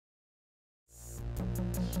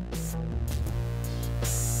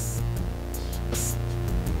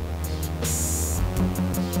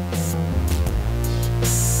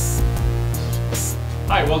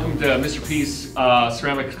welcome to Mr. P's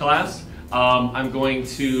ceramics class. I'm going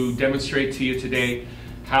to demonstrate to you today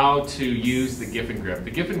how to use the Giffin grip.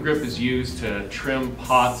 The Giffin grip is used to trim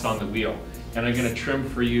pots on the wheel. And I'm going to trim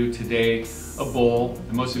for you today a bowl.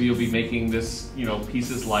 And most of you will be making this,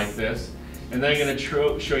 pieces like this. And then I'm going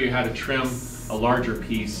to show you how to trim a larger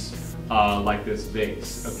piece like this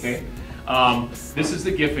vase, okay? This is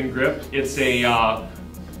the Giffin grip. It's a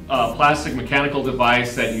plastic mechanical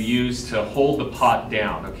device that you use to hold the pot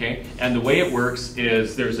down, okay? And the way it works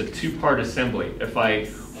is there's a two-part assembly. If I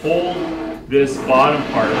hold this bottom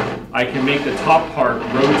part, I can make the top part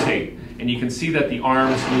rotate. And you can see that the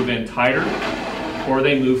arms move in tighter or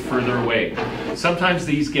they move further away. Sometimes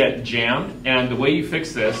these get jammed, and the way you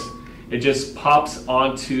fix this, it just pops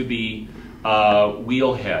onto the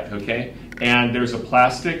wheel head, okay? And there's a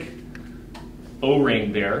plastic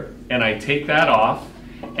O-ring there, and I take that off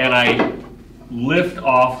and I lift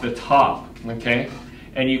off the top, okay?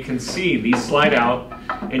 And you can see these slide out,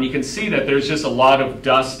 and you can see that there's just a lot of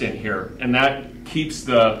dust in here, and that keeps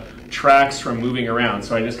the tracks from moving around.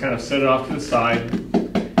 So I just kind of set it off to the side,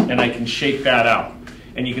 and I can shake that out.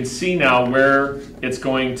 And you can see now where it's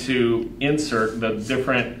going to insert the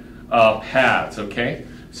different pads, okay?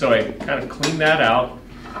 So I kind of clean that out,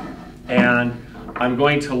 and I'm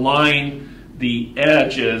going to line the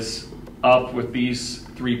edges up with these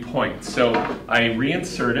 3 points. So I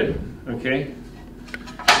reinsert it, okay,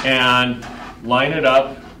 and line it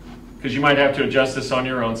up, because you might have to adjust this on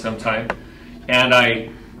your own sometime. And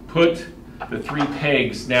I put the 3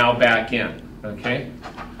 pegs now back in, okay?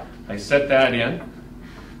 I set that in,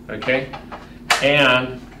 okay?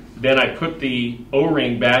 And then I put the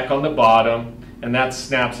O-ring back on the bottom, and that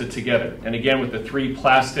snaps it together. And again, with the 3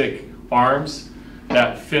 plastic arms,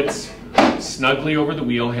 that fits snugly over the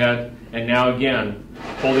wheel head. And now again,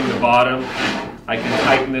 holding the bottom, I can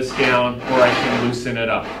tighten this down or I can loosen it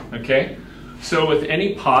up, okay? So with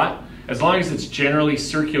any pot, as long as it's generally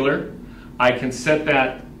circular, I can set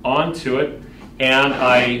that onto it and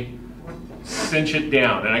I cinch it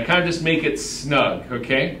down. And I kind of just make it snug,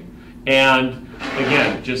 okay? And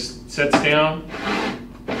again, just sets down,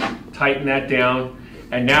 tighten that down,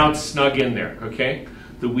 and now it's snug in there, okay?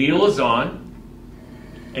 The wheel is on,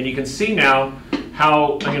 and you can see now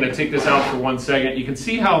how, I'm going to take this out for 1 second, you can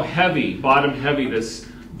see how heavy, bottom heavy this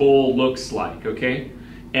bowl looks like, okay?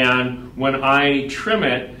 And when I trim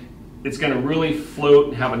it, it's going to really float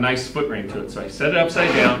and have a nice foot ring to it. So I set it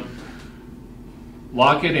upside down,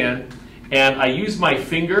 lock it in, and I use my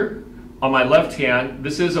finger on my left hand.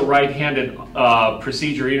 This is a right-handed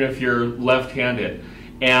procedure, even if you're left-handed,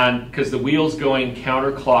 and because the wheel's going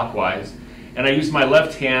counterclockwise. And I use my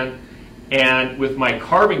left hand, and with my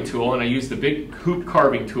carving tool, and I use the big hoop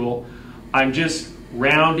carving tool, I'm just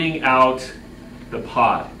rounding out the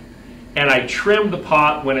pot. And I trim the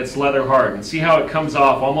pot when it's leather hard. And see how it comes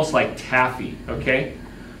off almost like taffy, okay?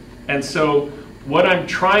 And so what I'm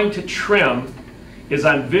trying to trim is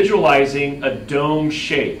I'm visualizing a dome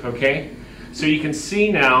shape, okay? So you can see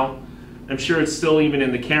now, I'm sure it's still even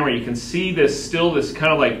in the camera, you can see this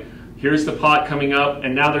kind of like, here's the pot coming up,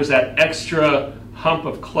 and now there's that extra hump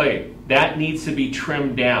of clay. That needs to be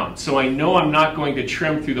trimmed down. So I know I'm not going to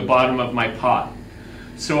trim through the bottom of my pot.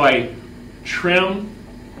 So I trim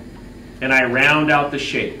and I round out the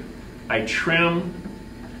shape. I trim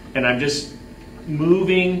and I'm just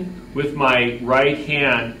moving with my right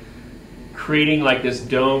hand, creating like this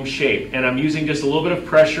dome shape. And I'm using just a little bit of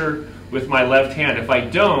pressure with my left hand. If I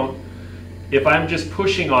don't, if I'm just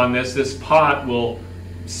pushing on this, this pot will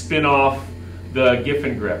spin off the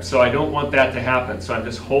Giffin grip. So I don't want that to happen. So I'm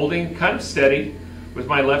just holding kind of steady with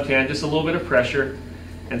my left hand, just a little bit of pressure.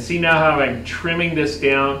 And see now how I'm trimming this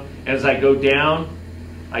down. As I go down,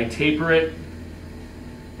 I taper it,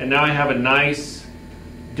 and now I have a nice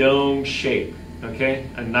dome shape, okay?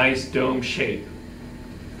 A nice dome shape.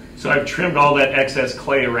 So I've trimmed all that excess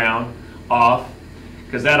clay around off,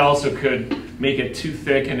 because that also could make it too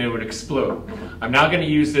thick and it would explode. I'm now going to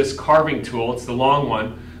use this carving tool. It's the long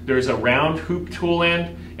one. There's a round hoop tool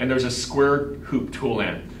end and there's a square hoop tool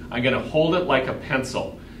end. I'm going to hold it like a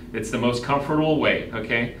pencil. It's the most comfortable way,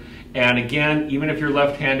 okay? And again, even if you're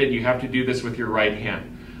left-handed, you have to do this with your right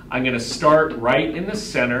hand. I'm going to start right in the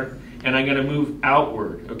center and I'm going to move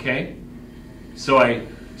outward, okay? So I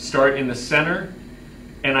start in the center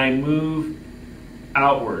and I move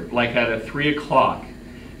outward like at a 3 o'clock.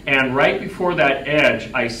 And right before that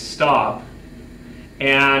edge, I stop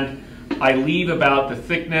and I leave about the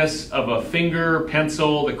thickness of a finger,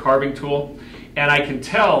 pencil, the carving tool, and I can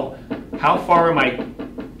tell how far am I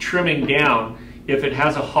trimming down if it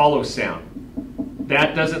has a hollow sound.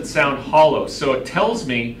 That doesn't sound hollow, so it tells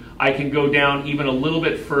me I can go down even a little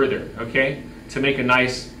bit further, okay, to make a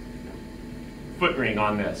nice foot ring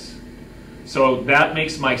on this. So that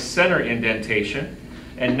makes my center indentation.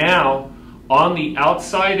 And now on the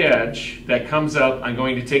outside edge that comes up, I'm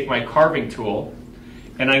going to take my carving tool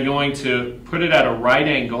and I'm going to put it at a right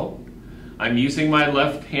angle. I'm using my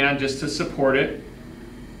left hand just to support it,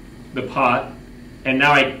 the pot, and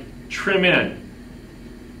now I trim in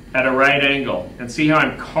at a right angle. And see how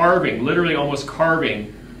I'm carving, literally almost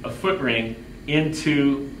carving a foot ring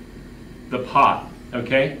into the pot,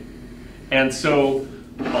 okay? And so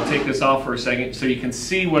I'll take this off for a second so you can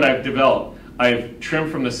see what I've developed. I've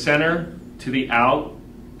trimmed from the center to the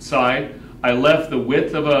outside. I left the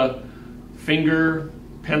width of a finger,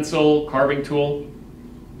 pencil, carving tool.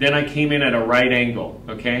 Then I came in at a right angle,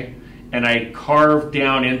 okay? And I carved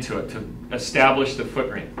down into it to establish the foot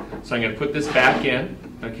ring. So I'm going to put this back in,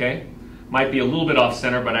 okay? Might be a little bit off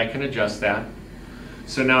center, but I can adjust that.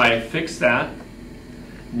 So now I fix that.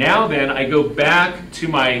 Now then I go back to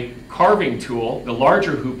my carving tool, the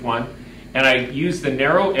larger hoop one, and I use the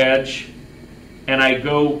narrow edge and I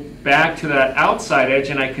go back to that outside edge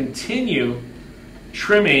and I continue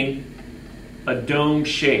trimming a dome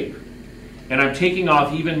shape. And I'm taking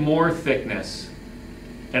off even more thickness.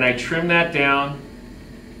 And I trim that down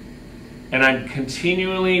and I'm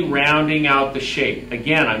continually rounding out the shape.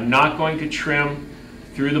 Again, I'm not going to trim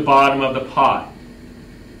through the bottom of the pot.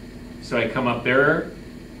 So I come up there,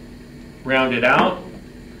 round it out.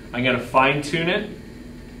 I'm going to fine tune it.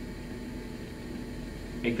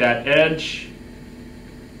 Make that edge.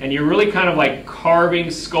 And you're really kind of like carving,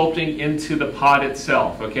 sculpting into the pot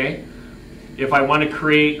itself, okay? If I want to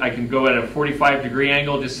create, I can go at a 45-degree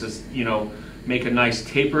angle just to, you know, make a nice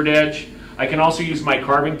tapered edge. I can also use my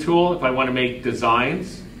carving tool if I want to make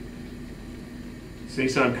designs. See,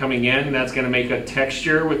 so I'm coming in, and that's going to make a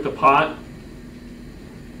texture with the pot.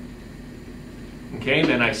 Okay,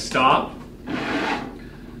 then I stop.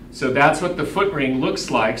 So that's what the foot ring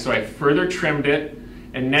looks like. So I further trimmed it,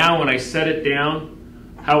 and now when I set it down,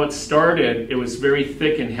 how it started, it was very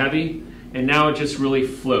thick and heavy, and now it just really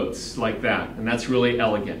floats like that, and that's really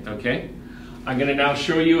elegant, okay? I'm going to now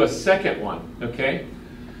show you a second one, okay?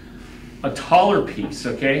 A taller piece,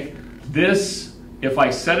 okay? This, if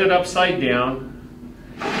I set it upside down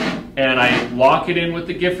and I lock it in with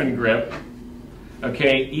the Giffin grip,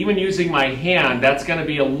 okay, even using my hand, that's going to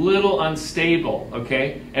be a little unstable,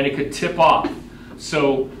 okay? And it could tip off.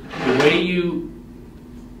 So the way you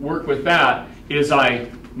work with that is I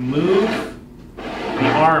move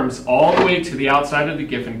the arms all the way to the outside of the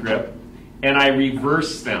Giffin grip and I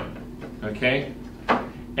reverse them, okay?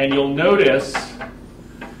 And you'll notice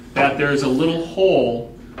that there's a little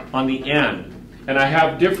hole on the end. And I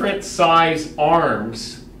have different size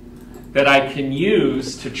arms that I can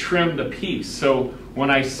use to trim the piece. So when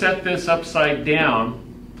I set this upside down,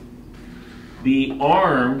 the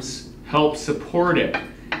arms help support it.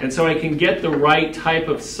 And so I can get the right type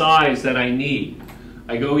of size that I need.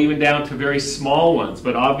 I go even down to very small ones,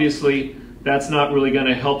 but obviously that's not really going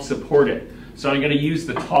to help support it. So I'm going to use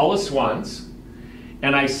the tallest ones,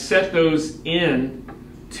 and I set those in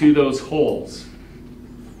to those holes.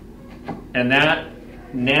 And that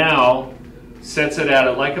now sets it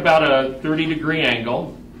at like about a 30-degree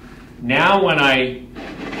angle. Now when I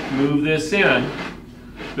move this in,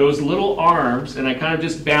 those little arms, and I kind of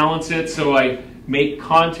just balance it so I make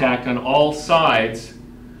contact on all sides.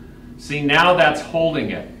 See, now that's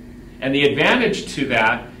holding it. And the advantage to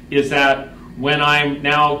that is that when I'm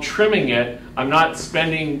now trimming it, I'm not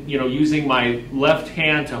spending, using my left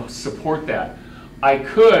hand to support that. I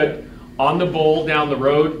could, on the bowl down the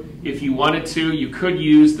road, if you wanted to, you could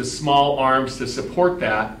use the small arms to support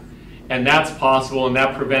that, and that's possible, and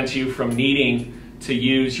that prevents you from needing to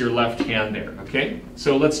use your left hand there, okay?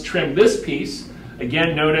 So let's trim this piece.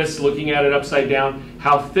 Again, notice, looking at it upside down,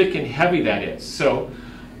 how thick and heavy that is. So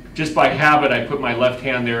just by habit, I put my left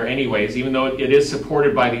hand there anyways, even though it is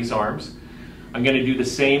supported by these arms. I'm going to do the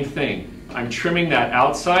same thing. I'm trimming that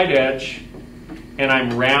outside edge, and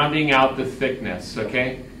I'm rounding out the thickness,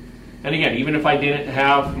 okay? And again, even if I didn't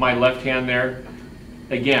have my left hand there,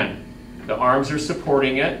 again, the arms are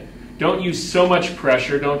supporting it. Don't use so much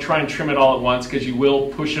pressure. Don't try and trim it all at once because you will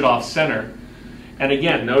push it off center. And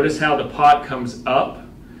again, notice how the pot comes up,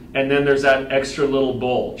 and then there's that extra little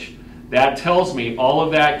bulge. That tells me all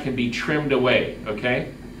of that can be trimmed away,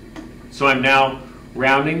 okay? So I'm now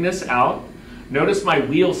rounding this out. Notice my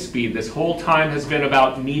wheel speed this whole time has been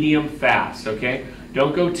about medium fast, okay?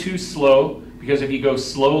 Don't go too slow, because if you go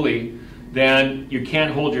slowly, then you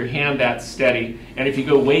can't hold your hand that steady. And if you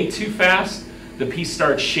go way too fast, the piece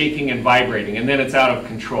starts shaking and vibrating, and then it's out of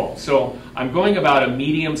control. So I'm going about a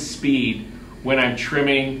medium speed when I'm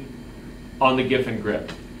trimming on the Giffin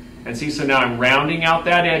grip. And see, so now I'm rounding out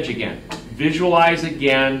that edge again. Visualize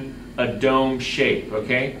again a dome shape,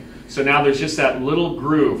 okay? So now there's just that little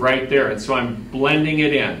groove right there, and so I'm blending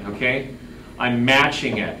it in, okay? I'm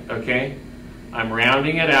matching it, okay? I'm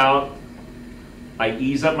rounding it out. I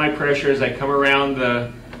ease up my pressure as I come around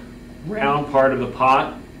the round part of the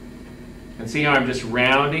pot. And see how I'm just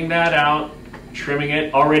rounding that out, trimming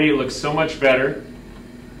it. Already it looks so much better.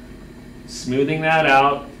 Smoothing that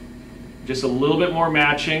out. Just a little bit more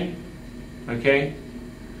matching, okay?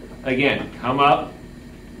 Again, come up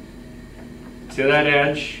to that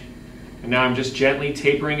edge, and now I'm just gently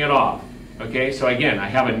tapering it off, okay? So again, I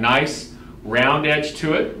have a nice round edge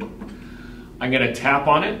to it. I'm going to tap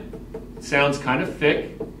on it. It sounds kind of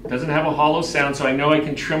thick. Doesn't have a hollow sound, so I know I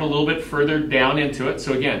can trim a little bit further down into it.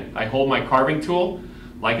 So again, I hold my carving tool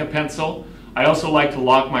like a pencil. I also like to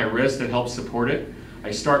lock my wrist. It helps support it.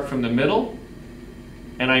 I start from the middle,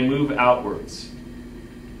 and I move outwards.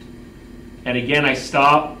 And again, I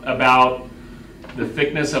stop about the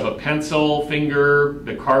thickness of a pencil, finger,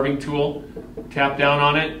 the carving tool. Tap down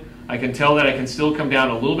on it. I can tell that I can still come down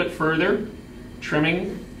a little bit further,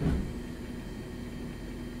 trimming.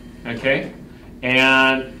 Okay,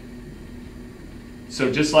 and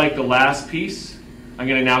so just like the last piece, I'm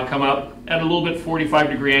going to now come up at a little bit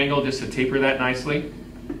 45-degree angle just to taper that nicely.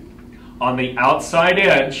 On the outside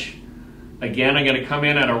edge, again, I'm going to come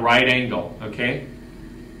in at a right angle, okay?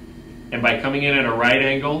 And by coming in at a right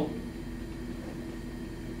angle,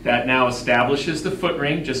 that now establishes the foot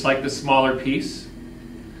ring, just like the smaller piece.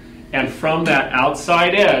 And from that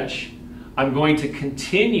outside edge, I'm going to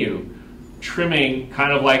continue trimming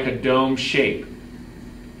kind of like a dome shape.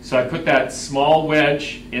 So I put that small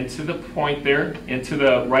wedge into the point there, into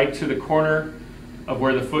the right to the corner of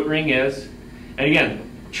where the foot ring is. And again,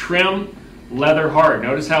 trim leather hard.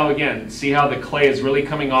 Notice how, again, see how the clay is really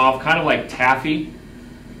coming off, kind of like taffy.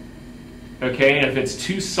 Okay, and if it's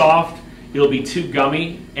too soft, it'll be too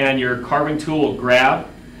gummy and your carving tool will grab.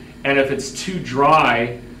 And if it's too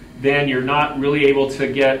dry, then you're not really able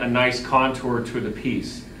to get a nice contour to the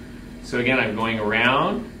piece. So again, I'm going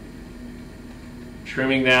around,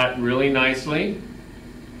 trimming that really nicely.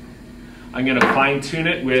 I'm going to fine tune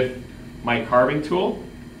it with my carving tool.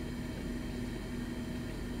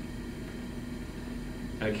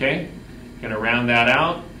 Okay, going to round that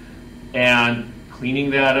out and cleaning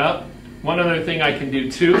that up. One other thing I can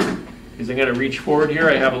do too is I'm going to reach forward here.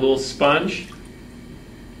 I have a little sponge,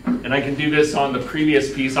 and I can do this on the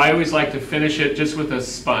previous piece. I always like to finish it just with a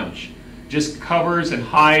sponge. Just covers and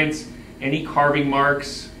hides any carving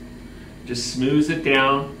marks, just smooths it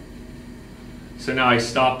down. So now I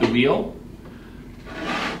stop the wheel.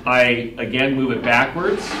 I again move it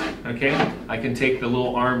backwards, okay? I can take the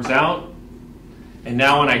little arms out. And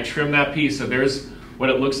now when I trim that piece, so there's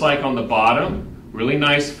what it looks like on the bottom. Really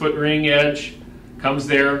nice foot ring edge comes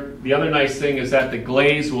there. The other nice thing is that the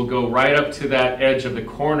glaze will go right up to that edge of the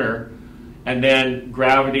corner, and then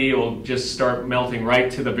gravity will just start melting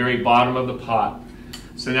right to the very bottom of the pot.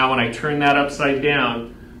 So now when I turn that upside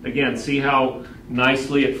down, again, see how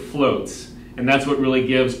nicely it floats. And that's what really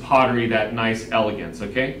gives pottery that nice elegance,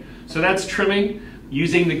 okay? So that's trimming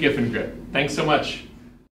using the Giffin grip. Thanks so much.